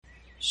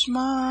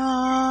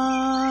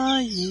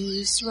Shema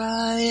Yisrael,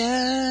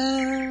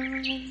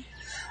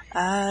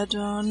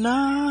 Adonai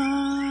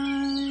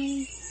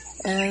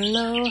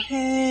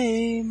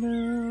Eloheinu,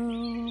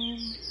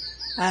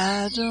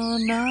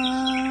 Adonai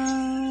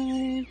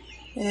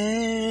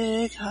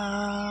Echad,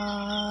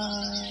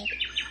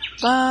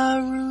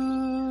 Baruch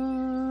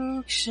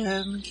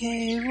Shem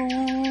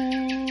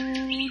Kevod,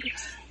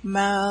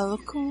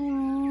 Malkuto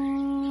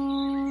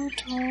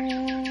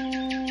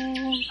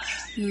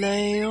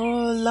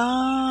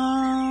Leolam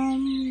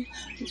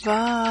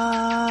Vaed.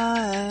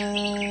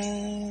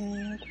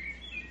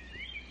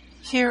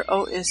 Hear,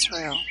 O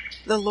Israel,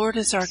 the Lord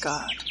is our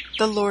God,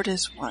 the Lord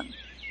is one.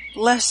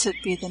 Blessed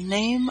be the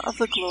name of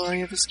the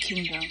glory of his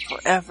kingdom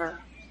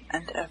forever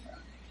and ever.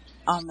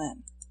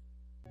 Amen.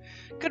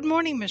 Good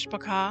morning,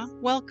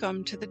 Mishpachah.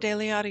 Welcome to the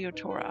Daily Audio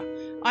Torah.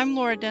 I'm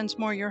Laura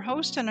Densmore, your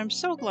host, and I'm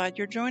so glad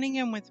you're joining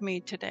in with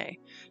me today.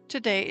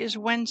 Today is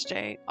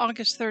Wednesday,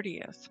 August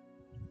 30th.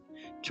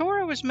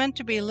 Torah was meant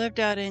to be lived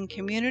out in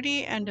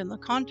community and in the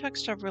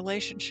context of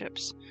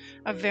relationships.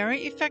 A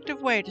very effective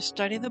way to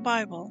study the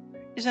Bible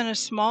is in a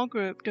small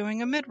group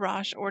doing a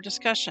midrash or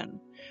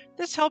discussion.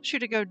 This helps you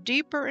to go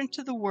deeper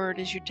into the Word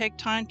as you take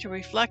time to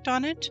reflect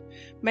on it,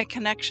 make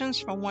connections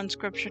from one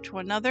scripture to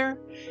another,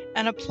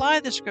 and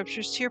apply the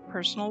scriptures to your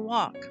personal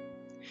walk.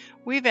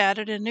 We've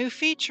added a new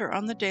feature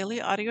on the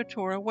Daily Audio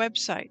Torah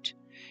website.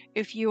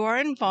 If you are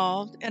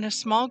involved in a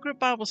small group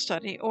Bible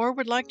study or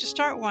would like to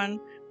start one,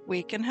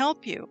 we can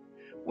help you.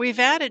 We've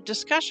added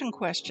discussion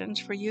questions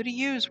for you to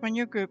use when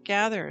your group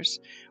gathers.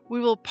 We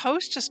will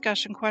post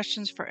discussion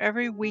questions for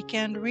every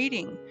weekend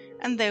reading,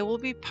 and they will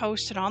be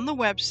posted on the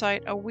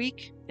website a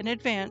week in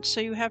advance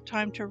so you have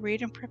time to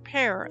read and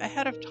prepare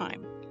ahead of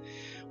time.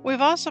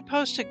 We've also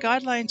posted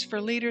guidelines for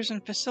leaders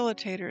and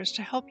facilitators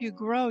to help you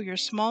grow your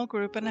small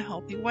group in a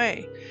healthy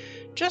way.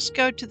 Just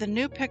go to the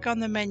new pick on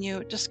the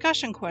menu,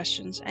 Discussion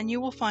Questions, and you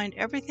will find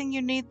everything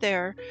you need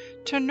there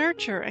to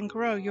nurture and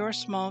grow your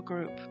small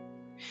group.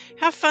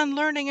 Have fun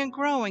learning and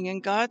growing in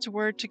God's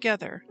Word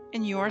together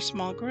in your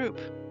small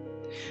group.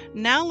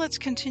 Now let's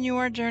continue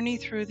our journey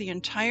through the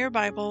entire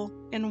Bible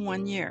in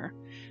 1 year.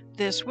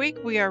 This week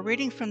we are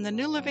reading from the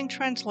New Living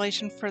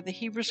Translation for the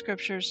Hebrew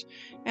Scriptures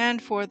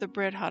and for the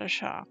Brit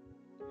Hadashah.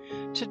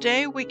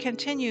 Today we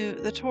continue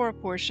the Torah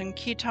portion,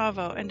 Ki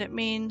Tavo, and it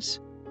means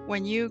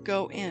when you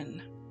go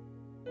in.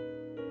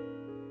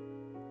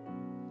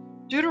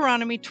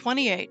 Deuteronomy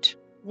 28,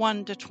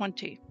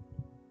 1-20.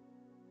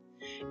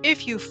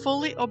 If you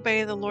fully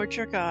obey the Lord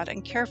your God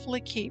and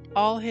carefully keep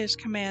all his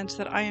commands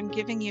that I am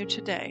giving you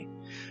today,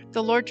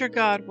 the Lord your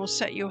God will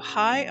set you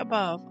high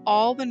above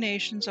all the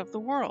nations of the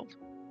world.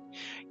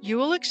 You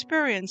will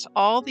experience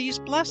all these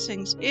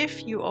blessings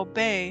if you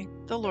obey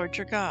the Lord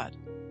your God.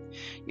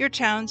 Your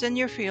towns and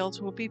your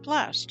fields will be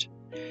blessed.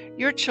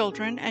 Your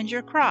children and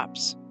your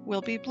crops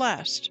will be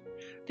blessed.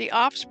 The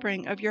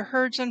offspring of your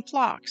herds and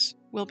flocks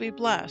will be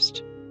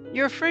blessed.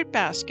 Your fruit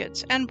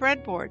baskets and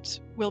breadboards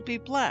will be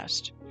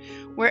blessed.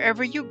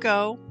 Wherever you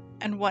go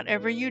and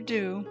whatever you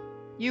do,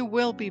 you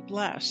will be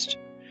blessed.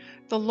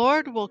 The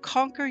Lord will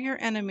conquer your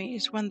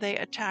enemies when they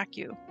attack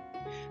you.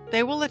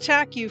 They will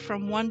attack you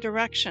from one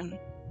direction,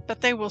 but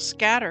they will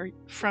scatter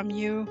from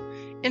you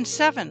in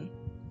 7.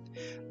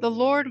 The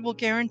Lord will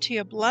guarantee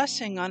a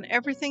blessing on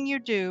everything you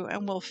do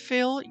and will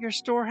fill your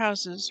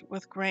storehouses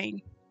with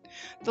grain.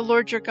 The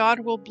Lord your God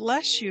will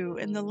bless you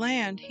in the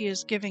land he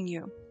is giving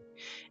you.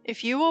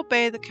 If you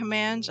obey the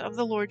commands of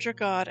the Lord your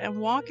God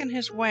and walk in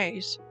his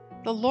ways,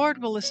 the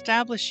Lord will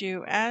establish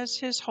you as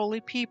his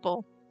holy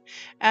people,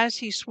 as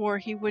he swore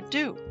he would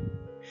do.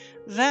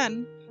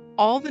 Then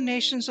all the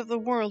nations of the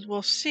world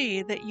will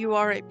see that you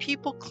are a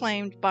people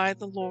claimed by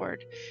the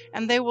Lord,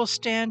 and they will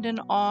stand in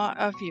awe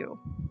of you.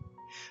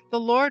 The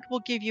Lord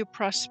will give you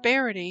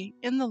prosperity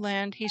in the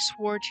land he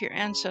swore to your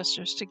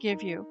ancestors to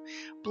give you,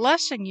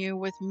 blessing you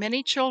with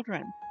many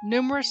children,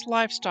 numerous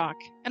livestock,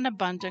 and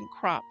abundant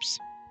crops.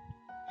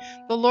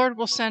 The Lord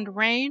will send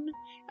rain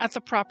at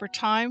the proper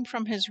time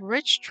from his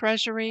rich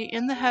treasury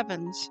in the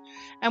heavens,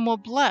 and will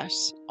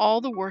bless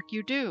all the work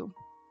you do.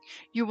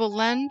 You will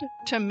lend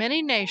to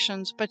many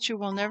nations, but you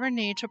will never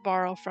need to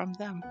borrow from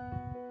them.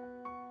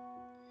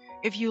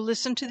 If you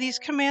listen to these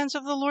commands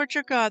of the Lord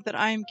your God that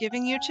I am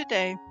giving you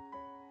today,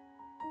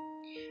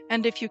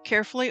 and if you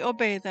carefully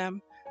obey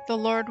them, the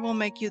Lord will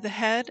make you the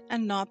head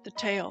and not the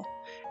tail,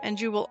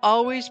 and you will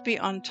always be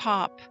on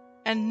top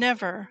and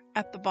never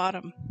at the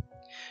bottom.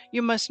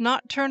 You must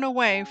not turn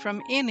away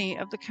from any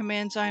of the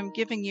commands I am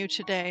giving you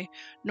today,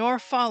 nor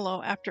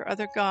follow after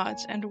other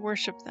gods and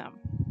worship them.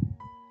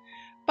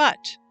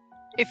 But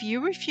if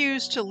you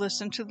refuse to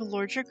listen to the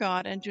Lord your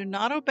God and do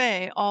not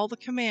obey all the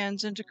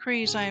commands and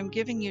decrees I am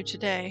giving you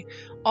today,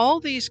 all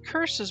these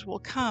curses will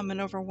come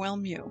and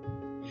overwhelm you.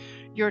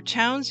 Your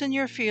towns and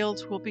your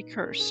fields will be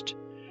cursed.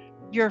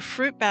 Your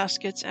fruit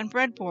baskets and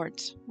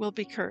breadboards will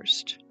be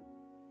cursed.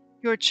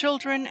 Your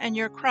children and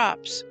your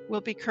crops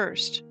will be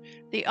cursed.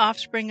 The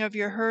offspring of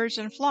your herds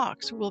and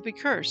flocks will be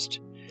cursed.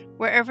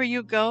 Wherever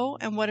you go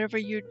and whatever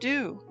you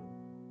do,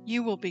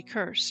 you will be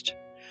cursed.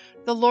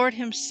 The Lord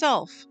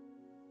Himself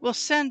will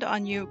send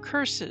on you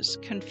curses,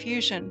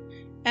 confusion,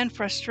 and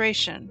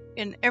frustration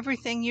in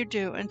everything you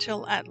do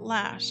until at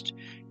last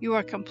you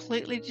are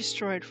completely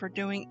destroyed for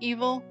doing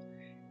evil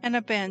and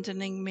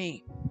abandoning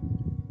me.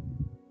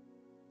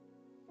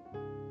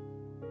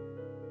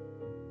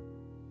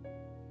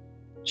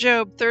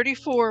 Job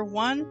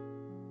 34:1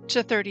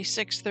 to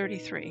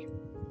 36:33.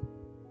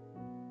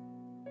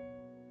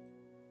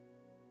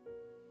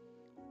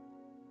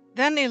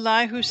 Then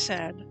Elihu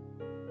said,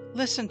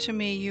 "Listen to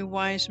me, you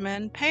wise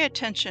men. Pay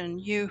attention,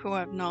 you who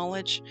have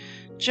knowledge."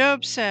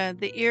 Job said,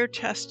 "The ear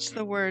tests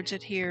the words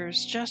it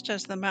hears, just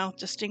as the mouth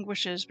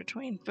distinguishes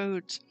between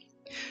foods.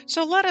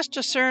 So let us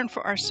discern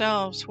for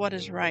ourselves what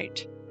is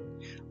right.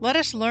 Let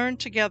us learn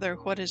together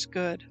what is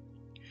good."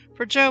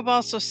 For Job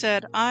also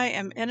said, "I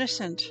am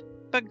innocent,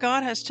 but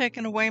God has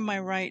taken away my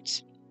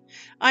rights.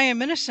 I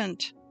am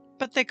innocent,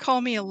 but they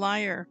call me a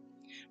liar.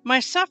 My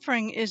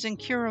suffering is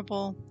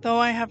incurable, though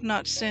I have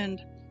not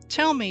sinned.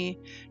 Tell me,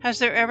 has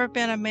there ever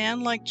been a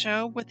man like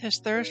Job with his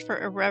thirst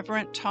for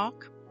irreverent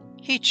talk?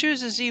 He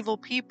chooses evil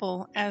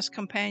people as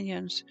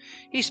companions.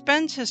 He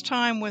spends his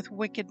time with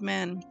wicked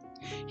men.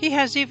 He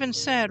has even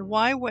said,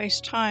 'Why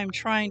waste time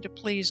trying to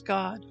please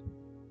God?'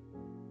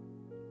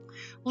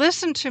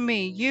 Listen to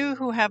me, you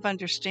who have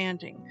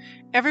understanding.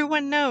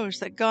 Everyone knows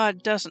that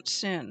God doesn't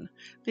sin.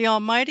 The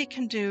Almighty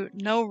can do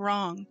no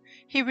wrong.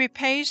 He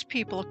repays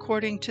people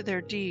according to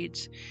their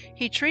deeds.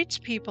 He treats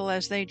people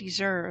as they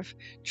deserve.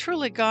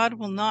 Truly, God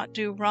will not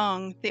do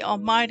wrong. The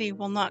Almighty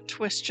will not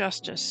twist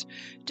justice.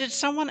 Did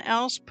someone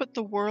else put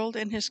the world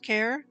in His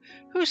care?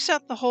 Who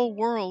set the whole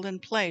world in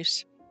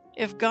place?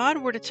 If God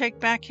were to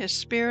take back His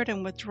Spirit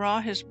and withdraw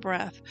His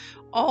breath,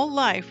 all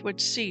life would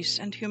cease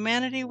and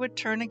humanity would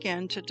turn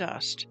again to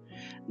dust.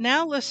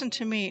 Now listen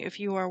to me if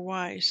you are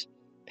wise.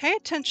 Pay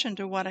attention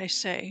to what I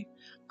say.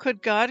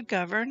 Could God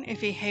govern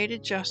if He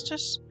hated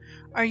justice?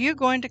 Are you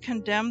going to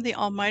condemn the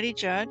Almighty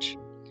Judge?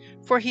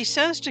 For He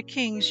says to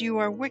kings, 'You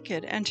are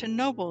wicked,' and to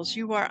nobles,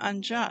 'You are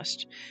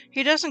unjust.'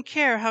 He doesn't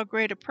care how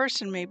great a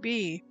person may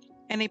be,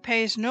 and He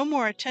pays no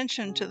more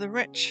attention to the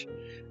rich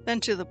than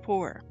to the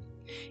poor.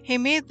 He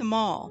made them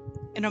all.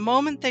 In a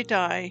moment they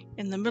die.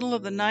 In the middle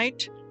of the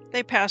night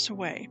they pass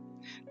away.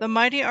 The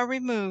mighty are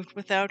removed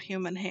without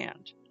human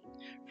hand.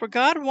 For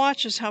God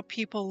watches how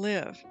people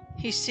live.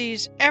 He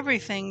sees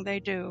everything they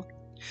do.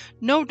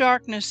 No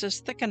darkness is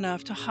thick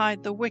enough to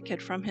hide the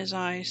wicked from His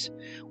eyes.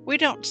 We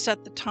don't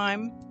set the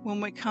time when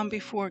we come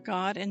before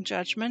God in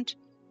judgment.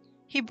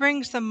 He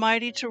brings the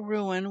mighty to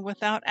ruin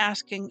without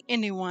asking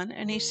anyone,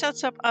 and He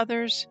sets up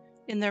others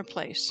in their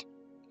place.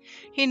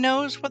 He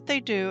knows what they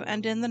do,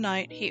 and in the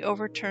night He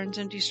overturns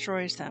and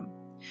destroys them.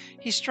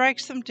 He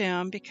strikes them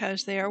down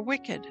because they are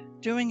wicked,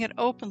 doing it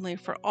openly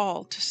for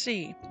all to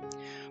see.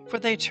 For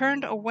they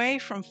turned away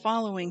from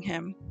following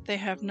Him. They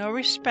have no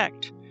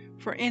respect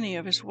for any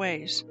of His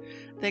ways.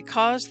 They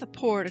cause the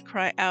poor to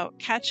cry out,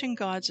 catching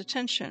God's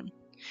attention.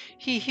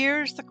 He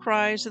hears the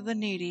cries of the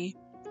needy,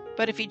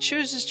 but if He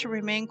chooses to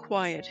remain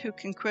quiet, who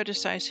can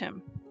criticize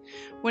Him?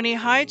 When He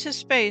hides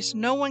His face,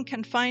 no one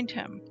can find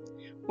Him,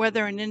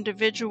 whether an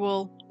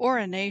individual or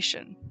a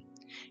nation.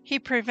 He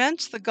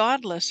prevents the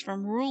godless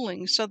from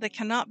ruling so they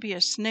cannot be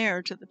a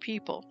snare to the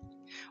people.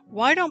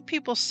 Why don't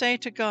people say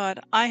to God,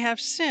 "I have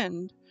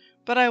sinned,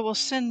 but I will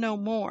sin no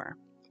more"?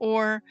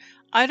 Or,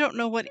 "I don't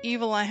know what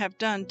evil I have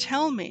done.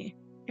 Tell me.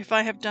 If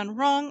I have done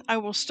wrong, I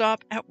will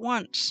stop at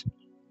once."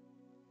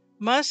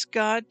 Must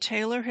God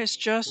tailor His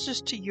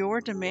justice to your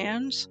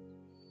demands?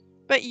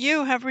 But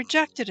you have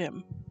rejected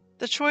Him.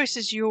 The choice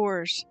is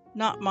yours,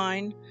 not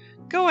mine.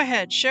 Go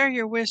ahead, share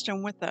your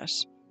wisdom with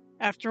us.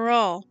 After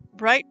all,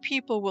 bright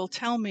people will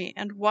tell me,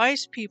 and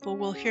wise people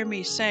will hear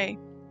me say,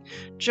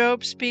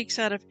 "Job speaks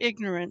out of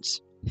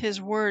ignorance.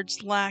 His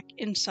words lack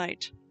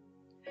insight."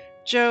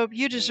 Job,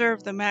 you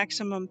deserve the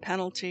maximum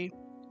penalty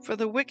for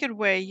the wicked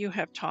way you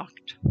have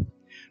talked.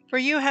 For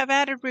you have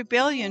added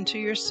rebellion to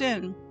your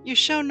sin. You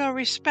show no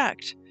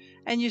respect,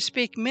 and you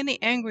speak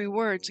many angry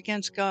words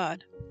against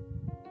God.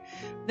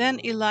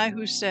 Then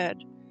Elihu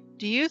said,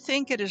 "Do you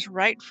think it is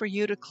right for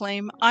you to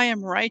claim, 'I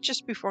am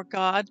righteous before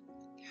God'?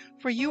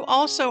 For you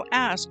also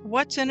ask,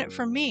 'What's in it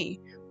for me?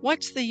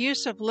 What's the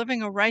use of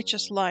living a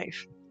righteous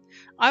life?'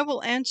 I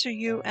will answer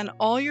you and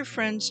all your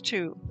friends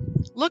too.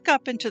 Look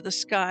up into the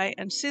sky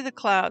and see the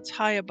clouds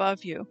high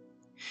above you.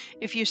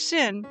 If you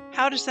sin,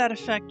 how does that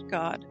affect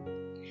God?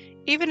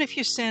 Even if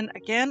you sin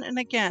again and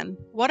again,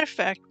 what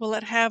effect will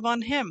it have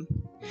on Him?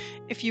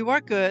 If you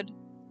are good,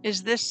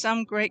 is this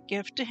some great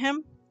gift to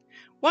Him?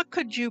 What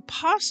could you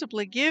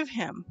possibly give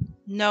Him?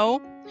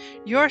 No,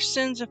 your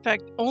sins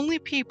affect only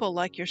people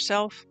like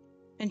yourself,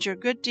 and your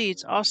good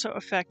deeds also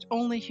affect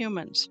only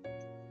humans.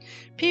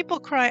 People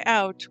cry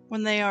out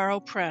when they are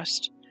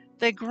oppressed.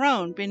 They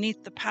groan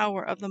beneath the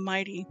power of the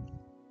mighty.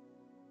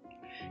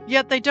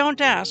 Yet they don't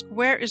ask,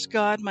 'Where is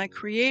God, my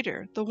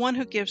Creator, the one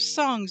who gives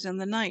songs in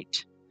the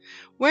night?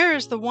 Where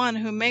is the one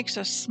who makes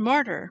us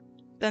smarter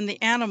than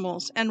the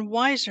animals and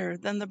wiser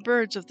than the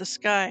birds of the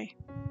sky?'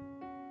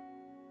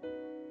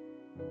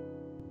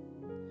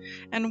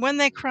 And when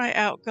they cry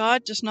out,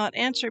 God does not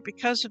answer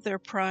because of their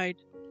pride.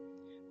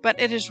 But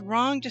it is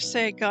wrong to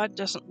say God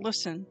doesn't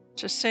listen,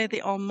 to say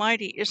the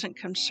Almighty isn't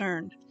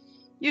concerned.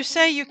 You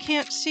say you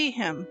can't see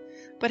Him,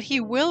 but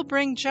He will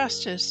bring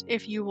justice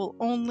if you will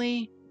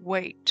only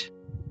wait.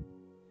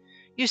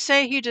 You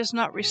say He does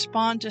not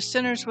respond to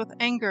sinners with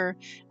anger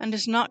and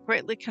is not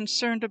greatly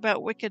concerned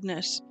about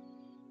wickedness.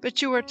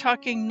 But you are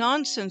talking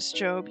nonsense,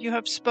 Job. You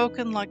have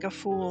spoken like a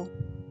fool.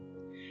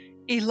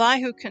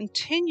 Elihu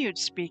continued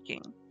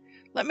speaking.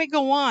 Let me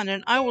go on,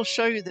 and I will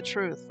show you the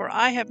truth, for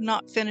I have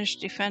not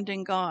finished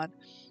defending God.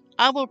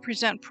 I will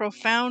present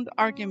profound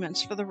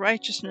arguments for the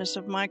righteousness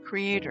of my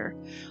Creator.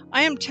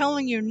 I am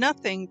telling you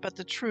nothing but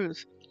the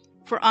truth,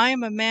 for I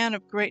am a man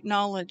of great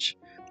knowledge.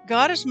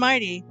 God is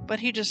mighty, but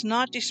He does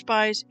not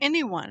despise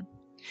anyone.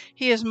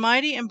 He is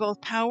mighty in both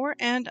power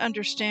and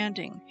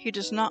understanding. He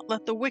does not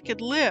let the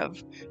wicked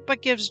live,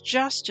 but gives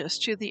justice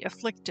to the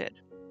afflicted.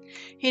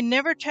 He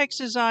never takes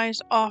His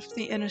eyes off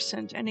the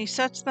innocent, and He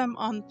sets them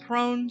on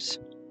thrones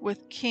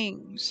with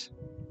kings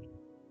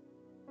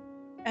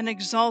and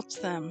exalts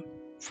them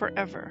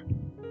forever.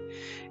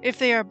 If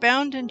they are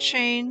bound in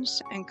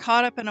chains and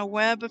caught up in a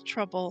web of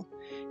trouble,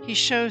 He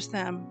shows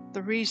them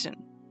the reason.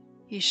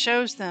 He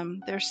shows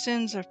them their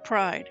sins of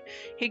pride.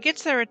 He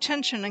gets their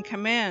attention and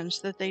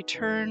commands that they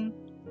turn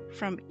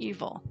from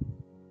evil.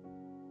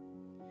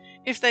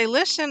 If they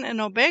listen and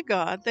obey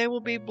God, they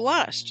will be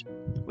blessed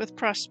with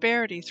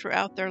prosperity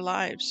throughout their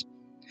lives.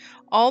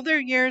 All their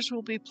years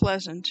will be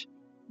pleasant,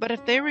 but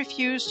if they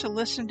refuse to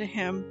listen to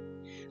Him,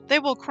 they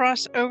will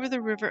cross over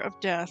the river of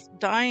death,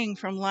 dying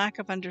from lack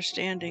of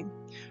understanding.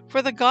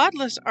 For the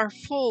godless are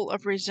full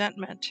of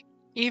resentment.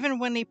 Even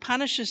when He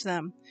punishes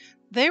them,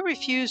 they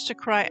refuse to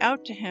cry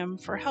out to Him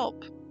for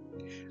help.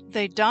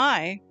 They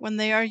die when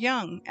they are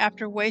young,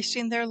 after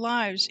wasting their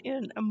lives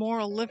in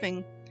immoral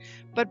living.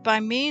 But by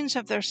means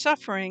of their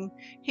suffering,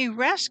 He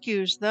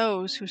rescues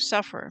those who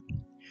suffer,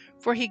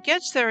 for He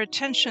gets their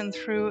attention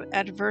through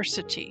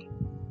adversity.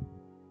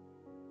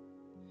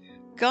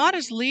 God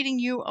is leading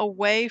you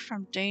away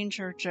from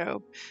danger,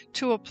 Job,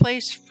 to a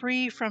place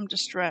free from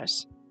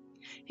distress.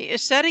 He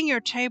is setting your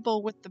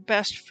table with the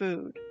best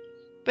food,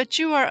 but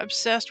you are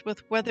obsessed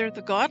with whether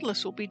the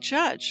godless will be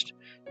judged.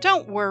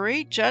 Don't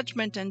worry,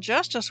 judgment and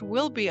justice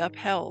will be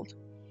upheld.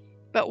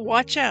 But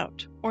watch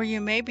out, or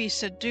you may be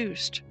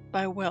seduced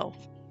by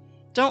wealth.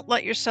 Don't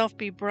let yourself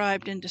be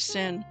bribed into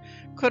sin.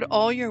 Could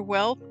all your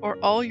wealth or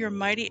all your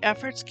mighty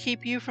efforts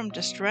keep you from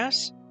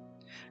distress?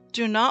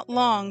 Do not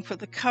long for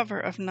the cover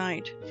of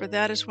night, for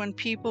that is when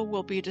people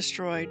will be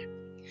destroyed.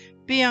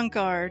 Be on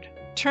guard.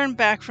 Turn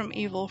back from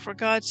evil, for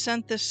God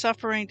sent this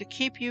suffering to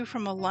keep you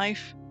from a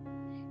life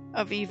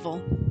of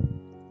evil.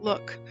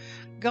 Look,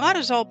 God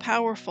is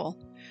all-powerful.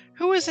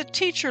 Who is a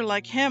teacher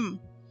like Him?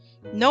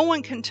 No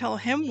one can tell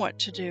Him what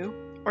to do,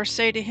 or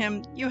say to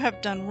Him, "You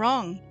have done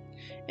wrong."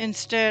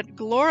 Instead,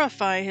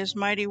 glorify His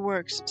mighty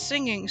works,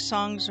 singing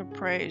songs of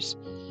praise.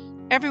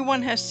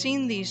 Everyone has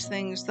seen these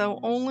things, though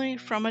only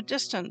from a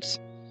distance.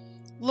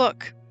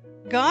 Look,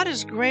 God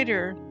is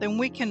greater than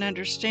we can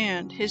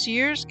understand. His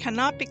years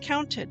cannot be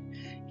counted.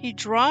 He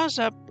draws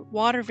up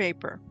water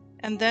vapor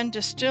and then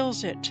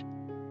distills it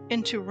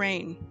into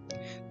rain.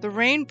 The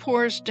rain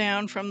pours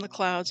down from the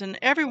clouds, and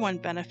everyone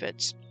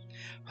benefits.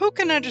 Who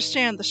can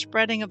understand the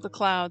spreading of the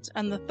clouds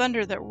and the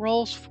thunder that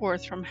rolls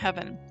forth from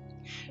heaven?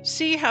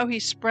 See how He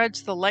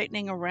spreads the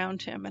lightning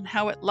around Him, and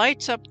how it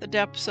lights up the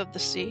depths of the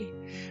sea.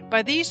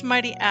 By these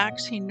mighty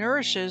acts He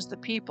nourishes the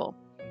people,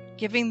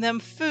 giving them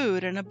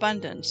food in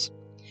abundance.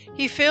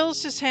 He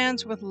fills His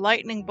hands with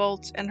lightning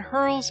bolts and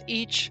hurls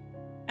each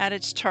at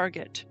its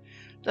target.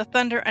 The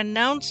thunder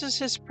announces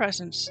His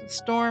presence. The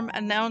storm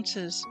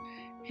announces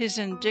His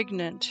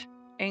indignant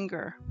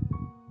anger.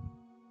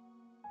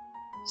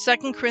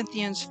 2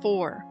 Corinthians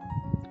 4,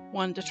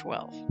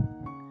 1-12.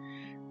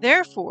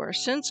 Therefore,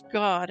 since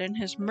God in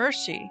His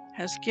mercy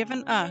has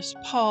given us,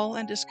 Paul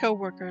and his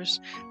co-workers,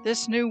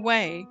 this new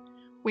way,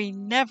 we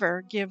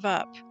never give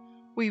up.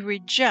 We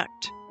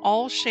reject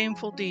all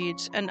shameful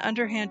deeds and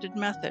underhanded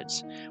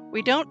methods.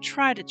 We don't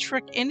try to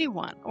trick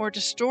anyone or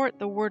distort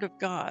the Word of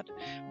God.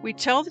 We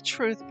tell the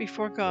truth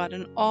before God,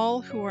 and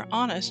all who are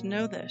honest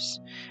know this.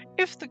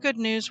 If the good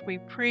news we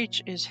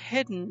preach is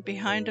hidden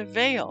behind a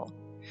veil,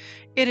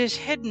 it is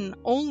hidden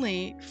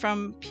only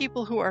from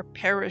people who are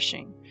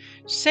perishing.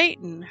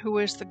 Satan, who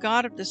is the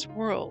god of this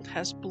world,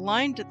 has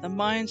blinded the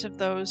minds of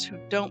those who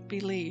don't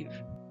believe.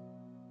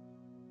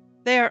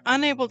 They are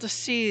unable to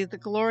see the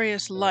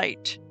glorious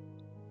light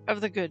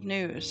of the good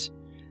news.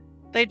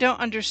 They don't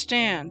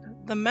understand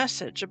the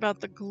message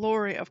about the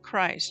glory of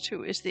Christ,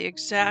 who is the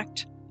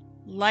exact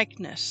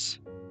likeness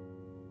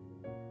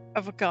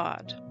of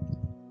God.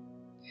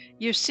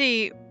 You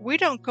see, we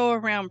don't go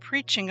around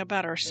preaching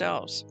about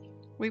ourselves.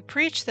 We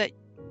preach that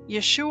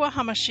Yeshua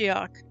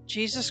HaMashiach,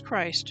 Jesus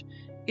Christ,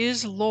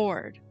 is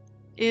Lord,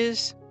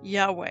 is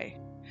Yahweh,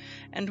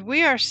 and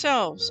we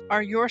ourselves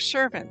are your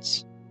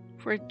servants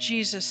for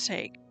Jesus'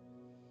 sake.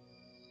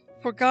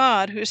 For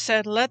God, who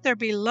said, "Let there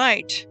be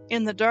light,"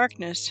 in the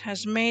darkness,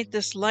 has made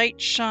this light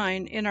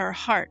shine in our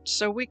hearts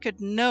so we could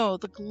know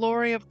the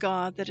glory of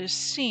God that is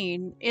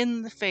seen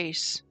in the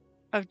face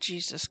of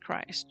Jesus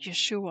Christ,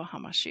 Yeshua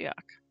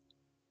HaMashiach.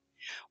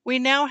 We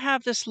now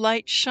have this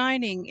light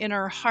shining in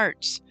our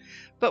hearts,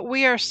 but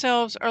we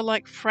ourselves are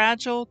like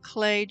fragile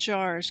clay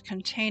jars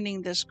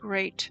containing this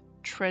great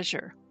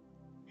treasure.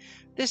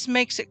 This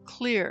makes it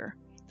clear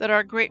that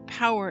our great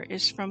power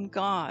is from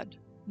God,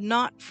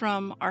 not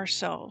from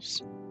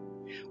ourselves.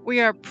 We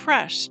are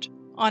pressed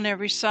on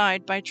every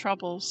side by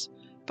troubles,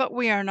 but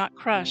we are not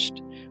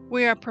crushed.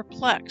 We are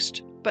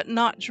perplexed, but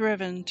not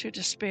driven to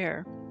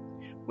despair.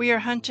 We are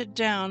hunted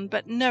down,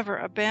 but never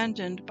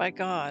abandoned by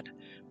God.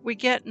 We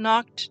get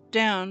knocked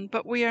down,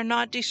 but we are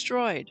not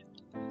destroyed.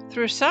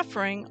 Through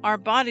suffering, our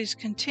bodies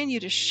continue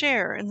to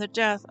share in the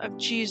death of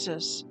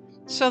Jesus,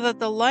 so that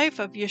the life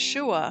of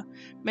Yeshua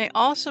may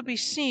also be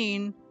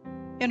seen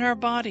in our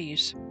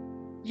bodies.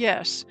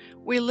 Yes,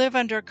 we live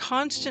under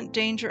constant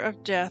danger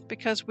of death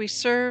because we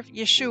serve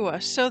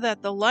Yeshua, so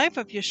that the life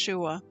of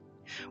Yeshua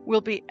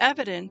will be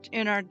evident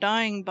in our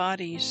dying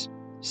bodies.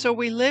 So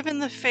we live in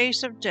the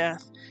face of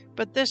death,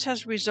 but this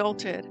has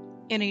resulted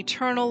in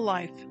eternal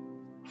life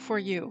for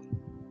you.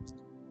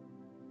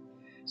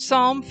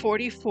 Psalm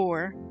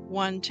 44,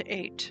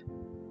 1-8.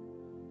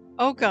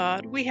 O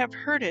God, we have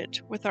heard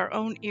it with our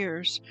own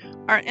ears.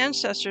 Our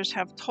ancestors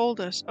have told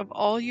us of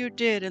all you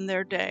did in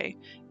their day,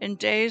 in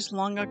days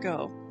long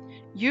ago.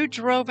 You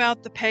drove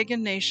out the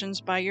pagan nations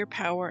by your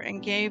power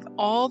and gave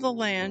all the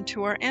land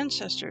to our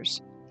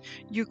ancestors.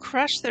 You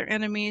crushed their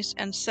enemies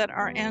and set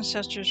our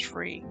ancestors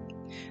free.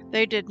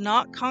 They did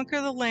not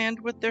conquer the land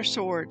with their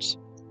swords.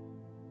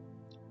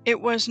 It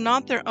was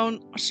not their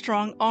own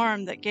strong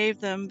arm that gave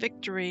them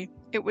victory.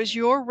 It was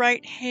your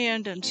right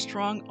hand and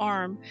strong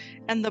arm,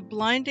 and the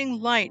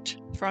blinding light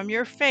from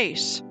your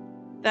face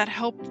that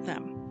helped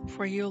them,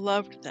 for you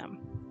loved them.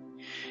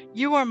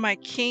 You are my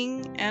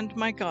King and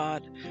my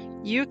God.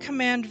 You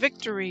command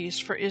victories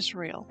for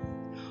Israel.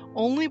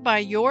 Only by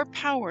your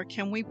power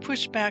can we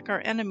push back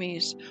our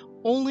enemies.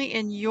 Only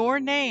in your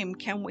name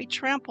can we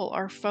trample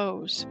our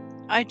foes.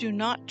 I do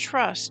not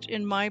trust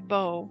in my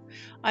bow.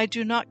 I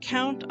do not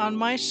count on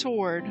my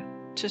sword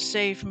to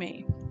save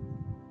me.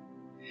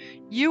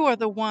 You are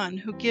the one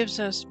who gives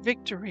us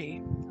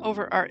victory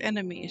over our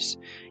enemies.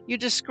 You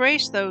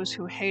disgrace those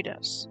who hate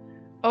us.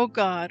 O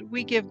God,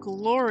 we give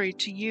glory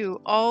to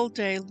you all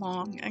day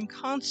long and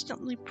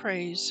constantly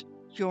praise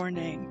your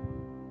name.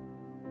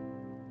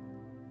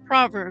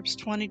 Proverbs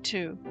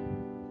 22,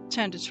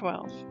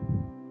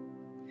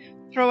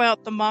 10-12. Throw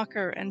out the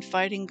mocker and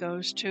fighting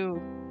goes too.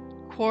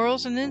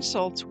 Quarrels and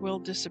insults will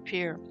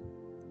disappear.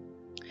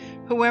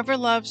 Whoever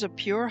loves a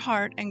pure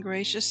heart and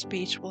gracious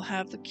speech will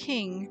have the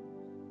king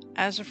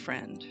as a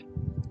friend.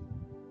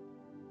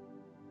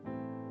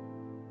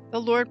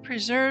 The Lord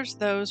preserves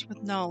those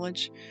with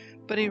knowledge,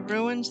 but he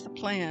ruins the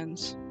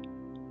plans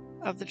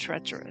of the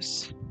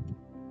treacherous.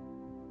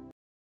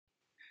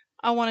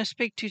 I want to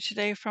speak to you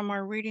today from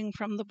our reading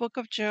from the book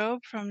of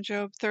Job, from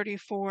Job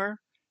 34-36.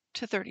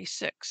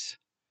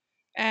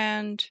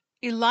 And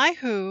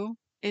Elihu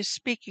is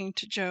speaking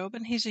to Job,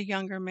 and he's a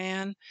younger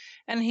man,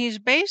 and he's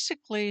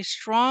basically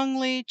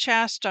strongly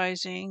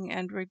chastising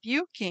and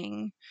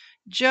rebuking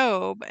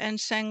Job and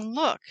saying,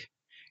 look,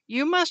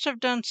 you must have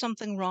done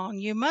something wrong.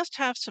 You must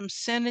have some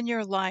sin in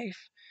your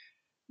life.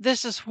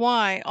 This is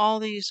why all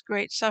these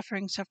great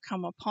sufferings have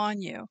come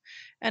upon you.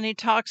 And he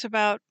talks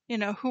about,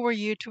 who are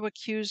you to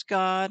accuse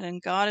God?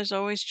 And God is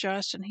always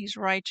just and he's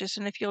righteous.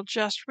 And if you'll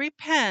just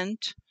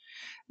repent,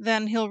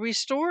 then he'll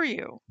restore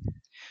you.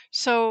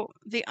 So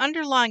the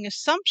underlying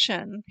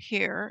assumption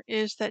here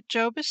is that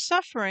Job is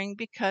suffering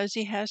because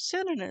he has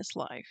sin in his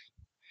life.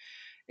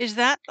 Is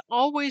that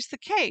always the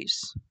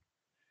case?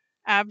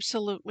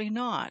 Absolutely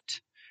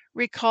not.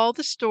 Recall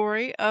the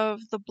story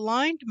of the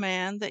blind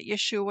man that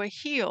Yeshua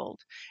healed,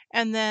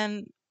 and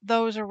then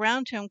those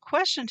around him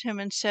questioned him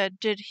and said,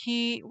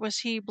 was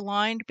he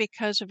blind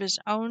because of his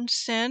own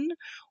sin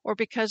or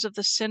because of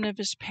the sin of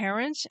his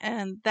parents,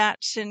 and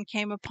that sin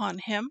came upon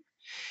him?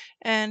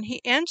 And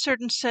he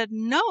answered and said,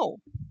 no,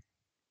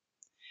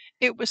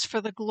 it was for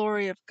the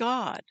glory of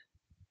God.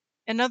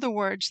 In other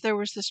words, there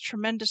was this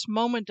tremendous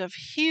moment of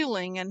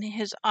healing and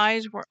his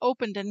eyes were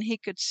opened and he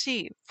could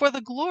see for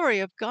the glory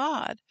of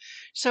God.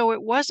 So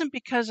it wasn't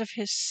because of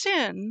his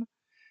sin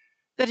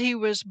that he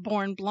was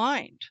born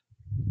blind.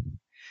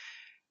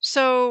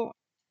 So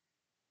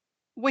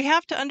we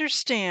have to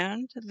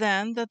understand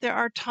then that there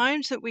are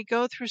times that we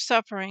go through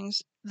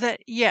sufferings that,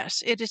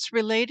 yes, it is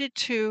related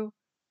to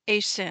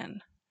a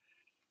sin.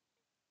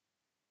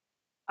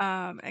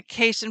 A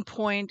case in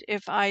point,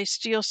 if I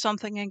steal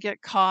something and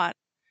get caught,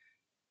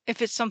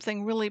 if it's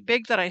something really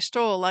big that I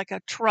stole, like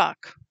a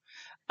truck,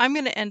 I'm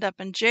going to end up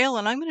in jail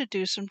and I'm going to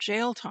do some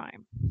jail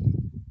time.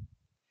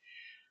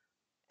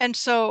 And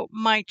so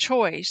my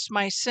choice,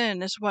 my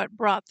sin, is what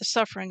brought the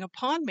suffering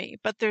upon me.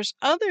 But there's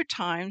other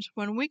times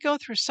when we go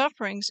through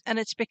sufferings and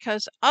it's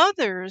because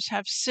others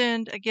have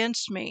sinned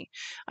against me.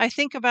 I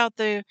think about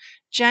the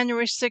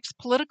January 6th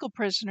political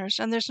prisoners,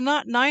 and there's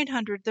not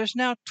 900, there's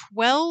now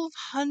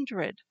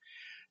 1,200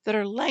 that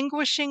are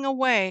languishing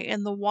away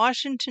in the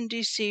Washington,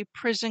 D.C.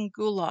 prison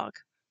gulag.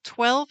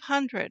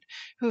 1,200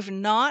 who've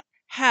not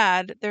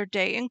had their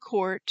day in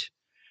court,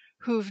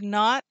 who've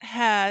not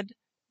had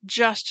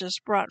justice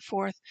brought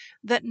forth,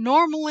 that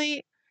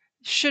normally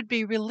should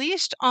be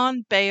released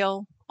on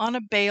bail, on a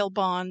bail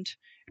bond,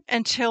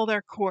 until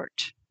their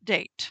court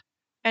date.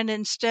 And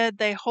instead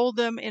they hold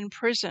them in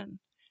prison,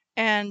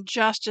 and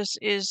justice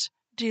is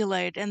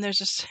delayed. And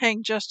there's a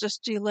saying, justice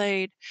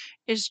delayed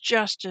is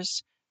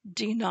justice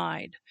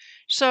denied.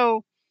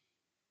 So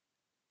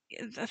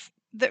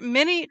that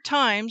many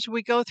times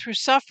we go through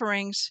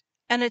sufferings,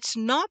 and it's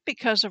not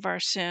because of our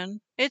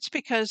sin, it's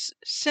because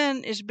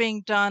sin is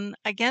being done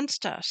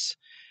against us.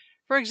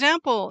 For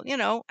example,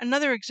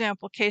 another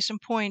example, case in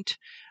point,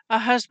 a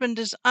husband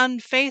is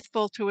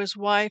unfaithful to his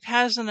wife,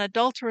 has an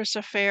adulterous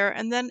affair,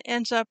 and then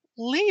ends up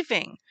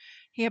leaving.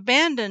 He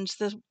abandons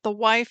the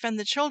wife and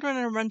the children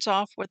and runs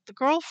off with the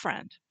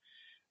girlfriend.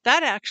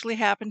 That actually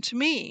happened to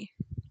me.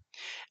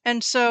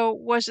 And so,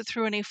 was it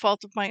through any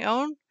fault of my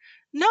own?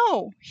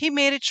 No, he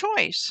made a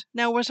choice.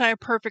 Now, was I a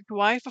perfect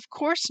wife? Of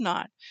course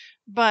not.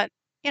 But,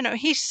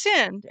 he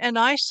sinned, and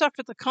I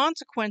suffered the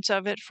consequence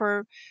of it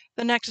for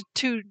the next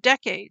 2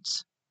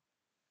 decades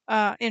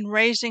in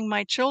raising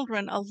my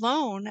children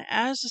alone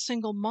as a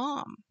single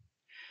mom.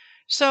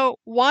 So,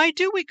 why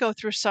do we go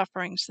through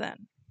sufferings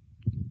then?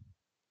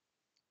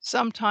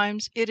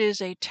 Sometimes it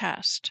is a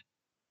test.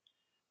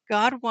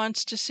 God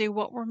wants to see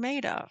what we're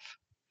made of.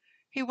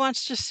 He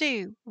wants to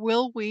see,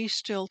 will we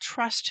still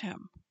trust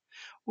him?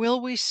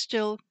 Will we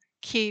still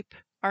keep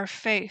our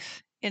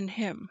faith in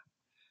him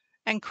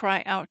and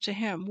cry out to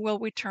him? Will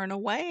we turn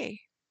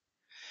away?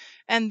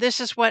 And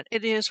this is what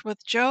it is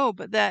with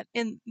Job, that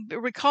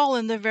recall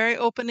in the very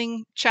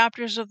opening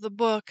chapters of the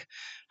book,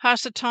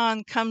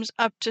 Hasatan comes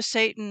up to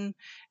Satan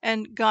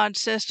and God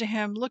says to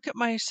him, look at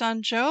my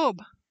son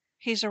Job.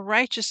 He's a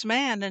righteous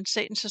man. And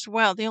Satan says,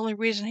 well, the only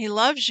reason he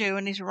loves you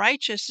and he's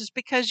righteous is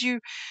because you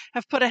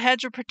have put a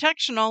hedge of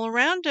protection all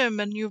around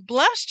him and you've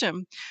blessed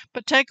him.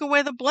 But take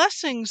away the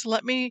blessings.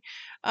 Let me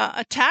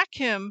attack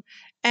him,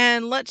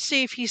 and let's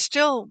see if he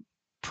still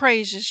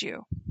praises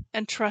you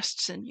and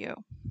trusts in you.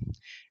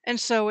 And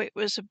so it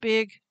was a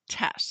big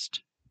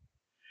test.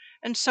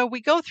 And so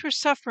we go through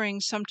suffering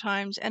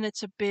sometimes, and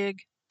it's a big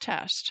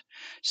test.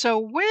 So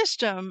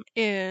wisdom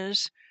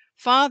is,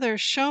 Father,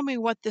 show me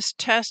what this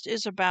test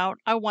is about.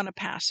 I want to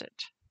pass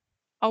it.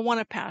 I want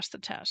to pass the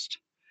test.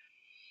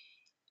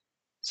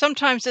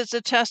 Sometimes it's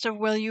a test of,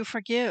 will you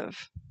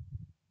forgive?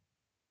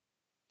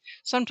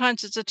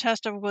 Sometimes it's a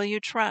test of, will you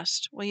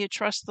trust? Will you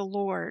trust the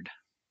Lord?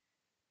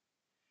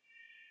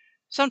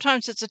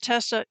 Sometimes it's a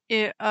test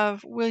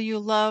of will you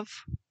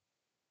love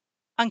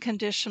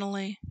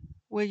unconditionally?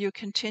 Will you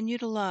continue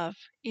to love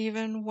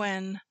even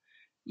when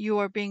you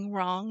are being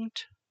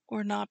wronged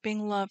or not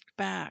being loved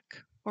back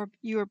or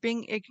you are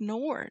being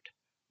ignored?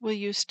 Will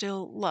you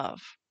still love?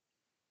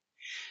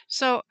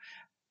 So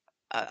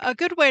a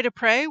good way to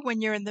pray when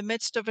you're in the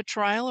midst of a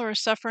trial or a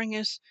suffering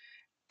is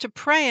to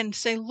pray and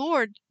say,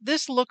 Lord,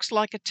 this looks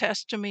like a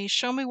test to me.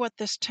 Show me what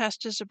this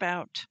test is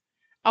about.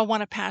 I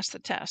want to pass the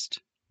test.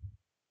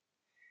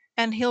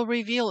 And he'll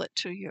reveal it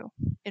to you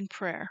in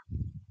prayer.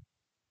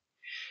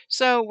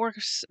 So we're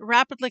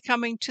rapidly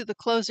coming to the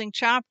closing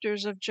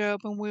chapters of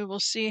Job, and we will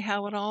see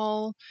how it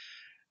all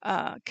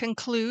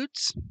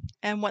concludes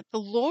and what the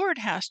Lord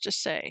has to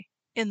say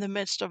in the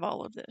midst of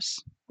all of this.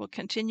 We'll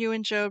continue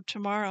in Job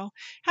tomorrow.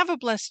 Have a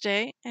blessed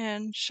day,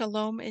 and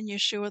shalom in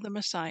Yeshua the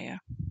Messiah.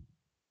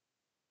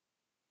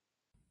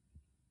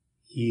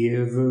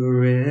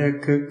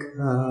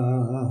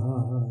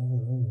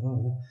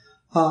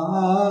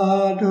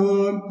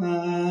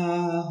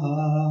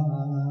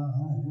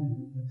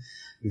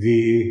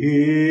 Vish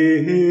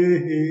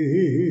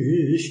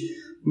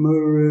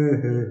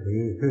Mareka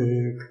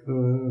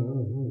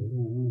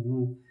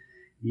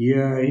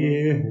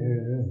Yair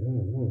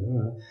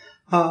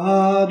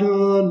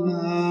Adonai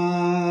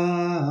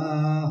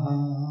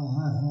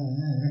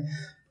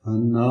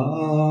Panavilaka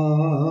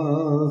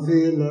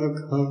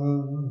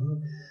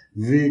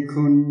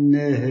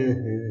Vikuneka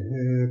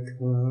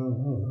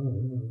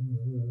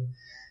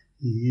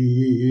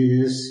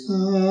Isa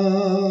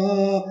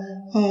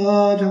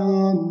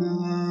Adonai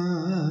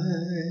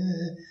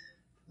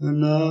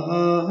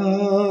Panav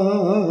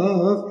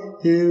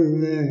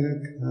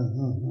Ileka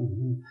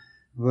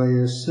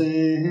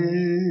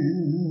Vayasem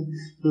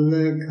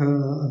Leka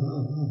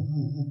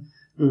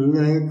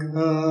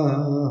Leka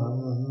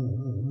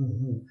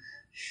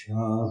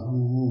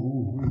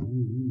Shalom.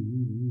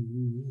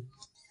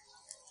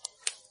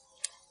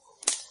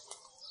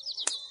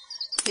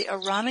 The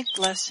Aaronic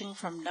blessing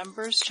from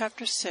Numbers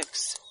chapter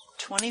 6,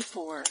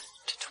 24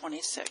 to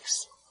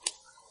 26.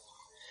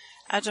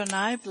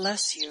 Adonai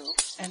bless you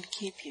and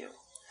keep you.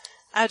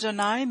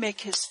 Adonai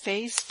make his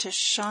face to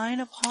shine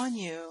upon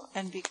you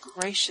and be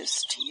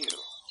gracious to you.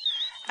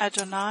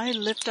 Adonai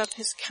lift up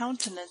his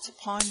countenance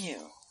upon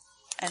you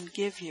and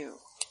give you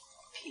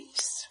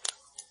peace.